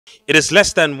It is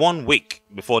less than 1 week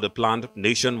before the planned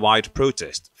nationwide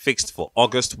protest fixed for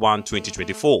August 1,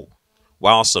 2024.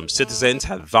 While some citizens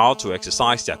have vowed to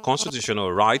exercise their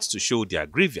constitutional rights to show their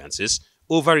grievances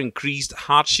over increased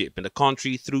hardship in the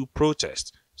country through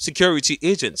protest, security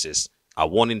agencies are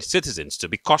warning citizens to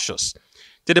be cautious.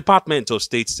 The Department of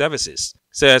State Services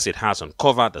says it has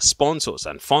uncovered the sponsors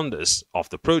and funders of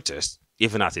the protest,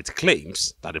 even as it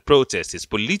claims that the protest is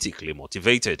politically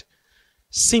motivated.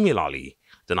 Similarly,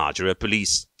 the Nigeria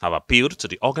police have appealed to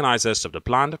the organizers of the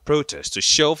planned protest to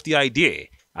shelve the idea,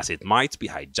 as it might be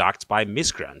hijacked by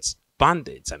miscreants,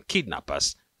 bandits and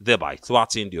kidnappers, thereby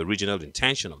thwarting the original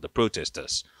intention of the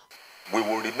protesters. We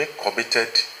will remain committed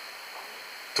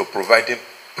to providing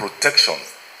protection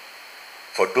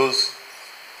for those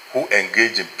who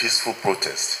engage in peaceful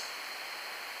protest.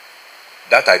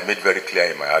 That I made very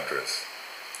clear in my address.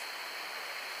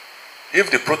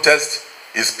 If the protest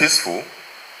is peaceful,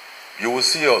 you will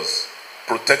see us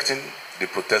protecting the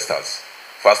protesters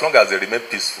for as long as they remain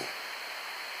peaceful.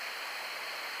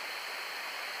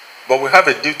 But we have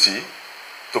a duty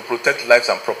to protect lives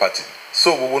and property.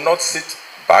 So we will not sit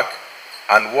back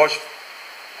and watch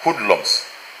hoodlums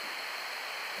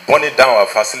burning down our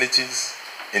facilities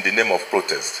in the name of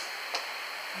protest.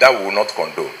 That we will not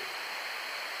condone.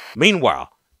 Meanwhile,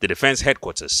 the Defense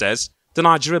Headquarters says the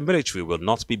Nigerian military will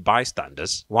not be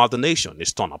bystanders while the nation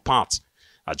is torn apart.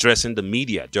 Addressing the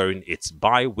media during its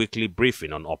bi-weekly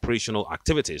briefing on operational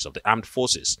activities of the armed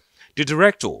forces, the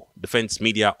Director, Defense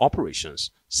Media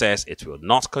Operations, says it will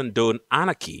not condone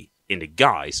anarchy in the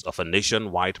guise of a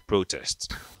nationwide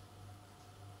protest.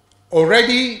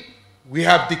 Already, we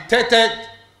have detected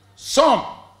some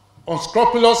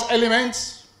unscrupulous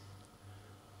elements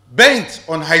bent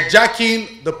on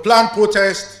hijacking the planned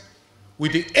protest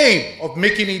with the aim of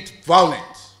making it violent.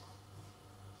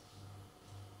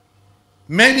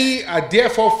 Many are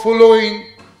therefore following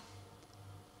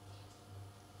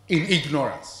in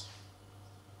ignorance.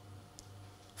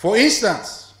 For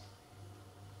instance,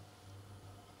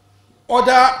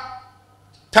 other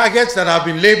targets that have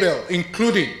been labeled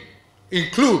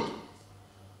include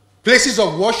places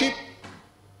of worship,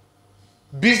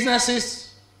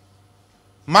 businesses,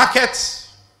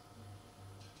 markets,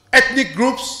 ethnic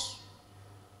groups,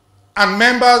 and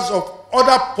members of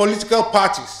other political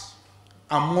parties,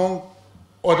 among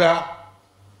other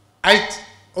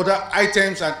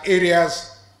items and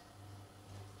areas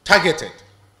targeted.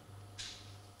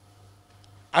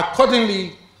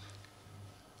 Accordingly,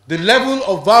 the level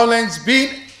of violence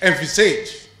being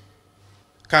envisaged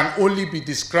can only be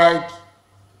described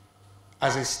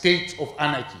as a state of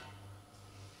anarchy.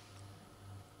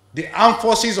 The armed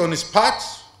forces on its part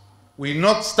will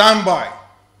not stand by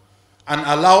and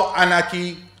allow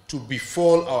anarchy to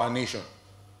befall our nation.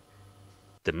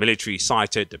 The military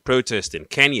cited the protest in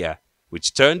Kenya,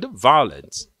 which turned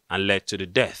violent and led to the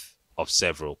death of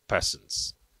several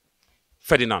persons.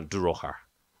 Ferdinand Durocher,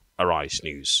 Arise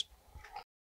News.